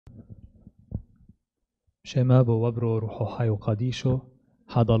شمابو وبرو روحو حيو قديشو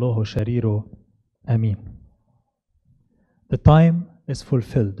حضلوه شريرو أمين. The time is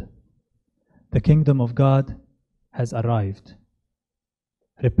fulfilled. The kingdom of God has arrived.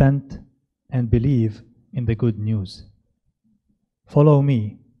 Repent and believe in the good news. Follow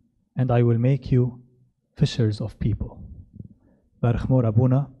me and I will make you fishers of people. Barchmor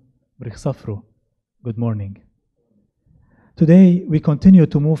Abuna, Brichsafru. Good morning. Today we continue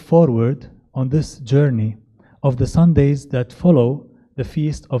to move forward on this journey of the Sundays that follow the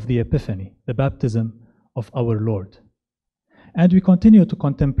feast of the Epiphany, the baptism of our Lord. And we continue to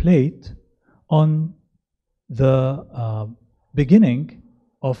contemplate on the beginning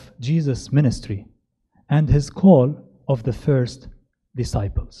of Jesus' ministry and his call of the first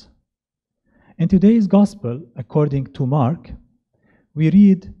disciples. In today's Gospel, according to Mark, we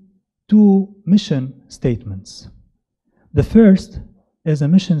read two mission statements. The first is a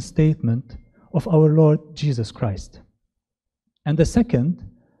mission statement of our Lord Jesus Christ. And the second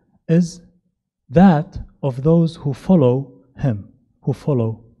is that of those who follow him, who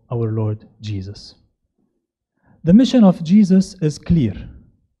follow our Lord Jesus. The mission of Jesus is clear.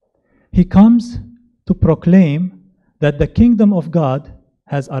 He comes to proclaim that the kingdom of God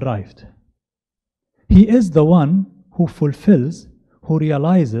has arrived. He is the one who fulfills, who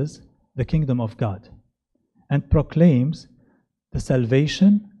realizes the kingdom of God and proclaims the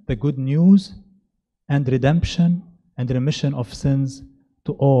salvation, the good news, and redemption and remission of sins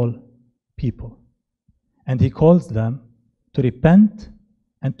to all people. And he calls them to repent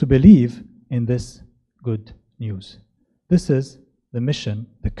and to believe in this good news. This is the mission,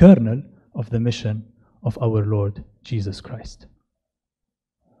 the kernel of the mission of our Lord Jesus Christ.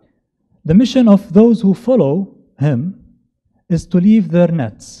 The mission of those who follow him is to leave their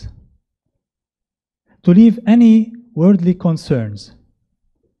nets, to leave any worldly concerns,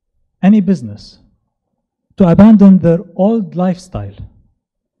 any business, to abandon their old lifestyle,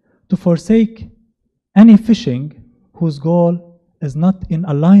 to forsake any fishing whose goal is not in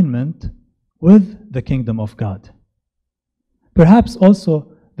alignment with the kingdom of God. Perhaps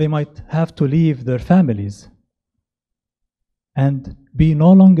also they might have to leave their families and be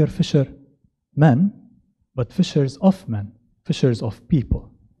no longer fishermen, but fishers of men, fishers of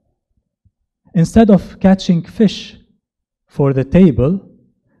people. Instead of catching fish for the table,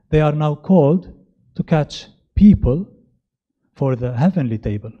 they are now called to catch people for the heavenly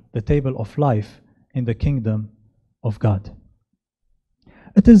table, the table of life in the kingdom of God.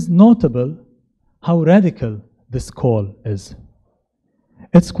 It is notable how radical this call is.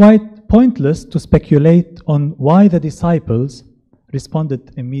 It's quite pointless to speculate on why the disciples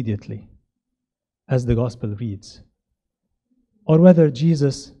responded immediately, as the gospel reads, or whether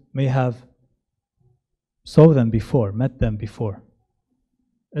Jesus may have saw them before, met them before.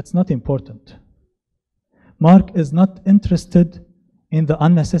 It's not important. Mark is not interested in the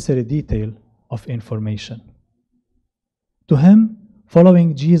unnecessary detail of information. To him,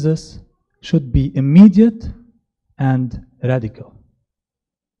 following Jesus should be immediate and radical.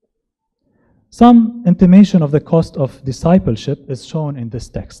 Some intimation of the cost of discipleship is shown in this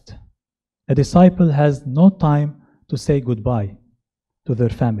text. A disciple has no time to say goodbye to their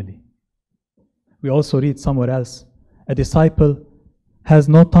family. We also read somewhere else, a disciple has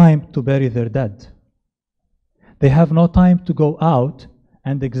no time to bury their dead. They have no time to go out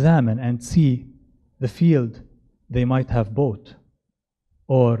and examine and see the field they might have bought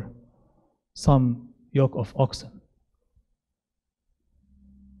or some yoke of oxen,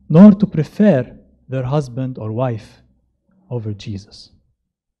 nor to prefer their husband or wife over Jesus.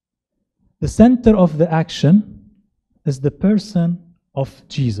 The center of the action is the person of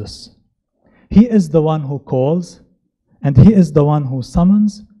Jesus. He is the one who calls, and he is the one who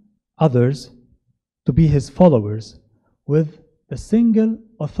summons others to be his followers with a single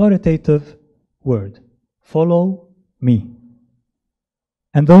authoritative word: follow me.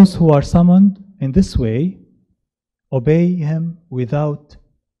 And those who are summoned in this way obey him without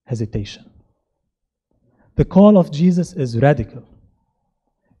hesitation. The call of Jesus is radical.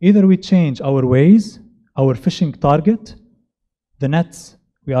 Either we change our ways, our fishing target, the nets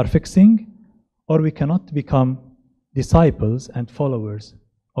we are fixing, or we cannot become disciples and followers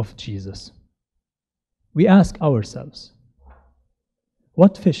of Jesus. We ask ourselves,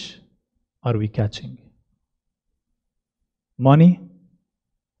 what fish are we catching? Money,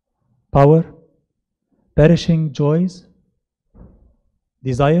 power, perishing joys,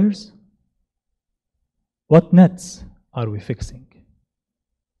 desires? What nets are we fixing?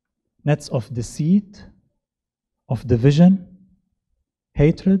 Nets of deceit, of division,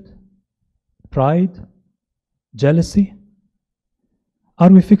 hatred, pride, jealousy? Are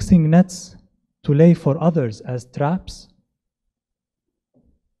we fixing nets to lay for others as traps?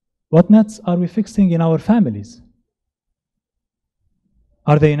 What nets are we fixing in our families?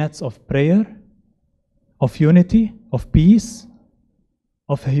 Are they nets of prayer, of unity, of peace,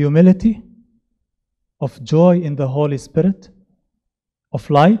 of humility, of joy in the Holy Spirit, of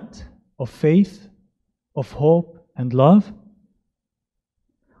light, of faith, of hope and love?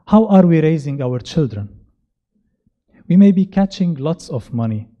 How are we raising our children? We may be catching lots of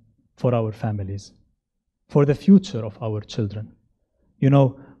money for our families, for the future of our children,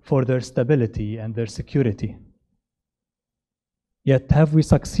 for their stability and their security. Yet have we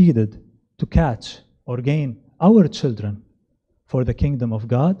succeeded to catch or gain our children for the kingdom of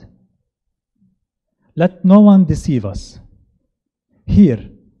God? Let no one deceive us. Here,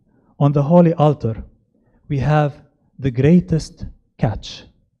 on the holy altar, we have the greatest catch.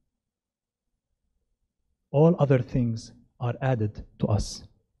 All other things are added to us.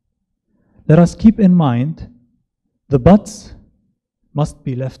 Let us keep in mind the buts must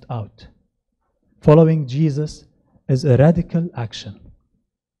be left out. Following Jesus is a radical action.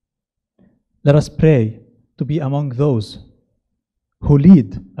 Let us pray to be among those who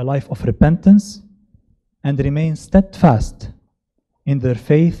lead a life of repentance and remain steadfast in their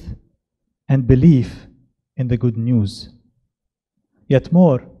faith and belief in the good news. Yet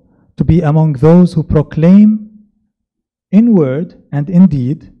more, to be among those who proclaim in word and in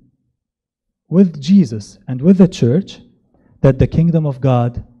deed with Jesus and with the church that the kingdom of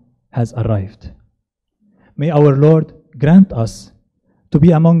God has arrived. May our Lord grant us to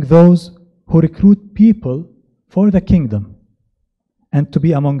be among those who recruit people for the kingdom and to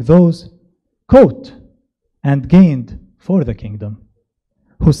be among those caught and gained for the kingdom,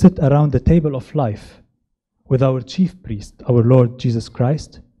 who sit around the table of life with our chief priest, our Lord Jesus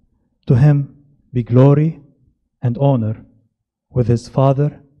Christ. To him be glory and honor with his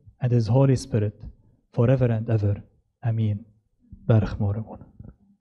Father and his Holy Spirit forever and ever. Amen. Baruch Moremon.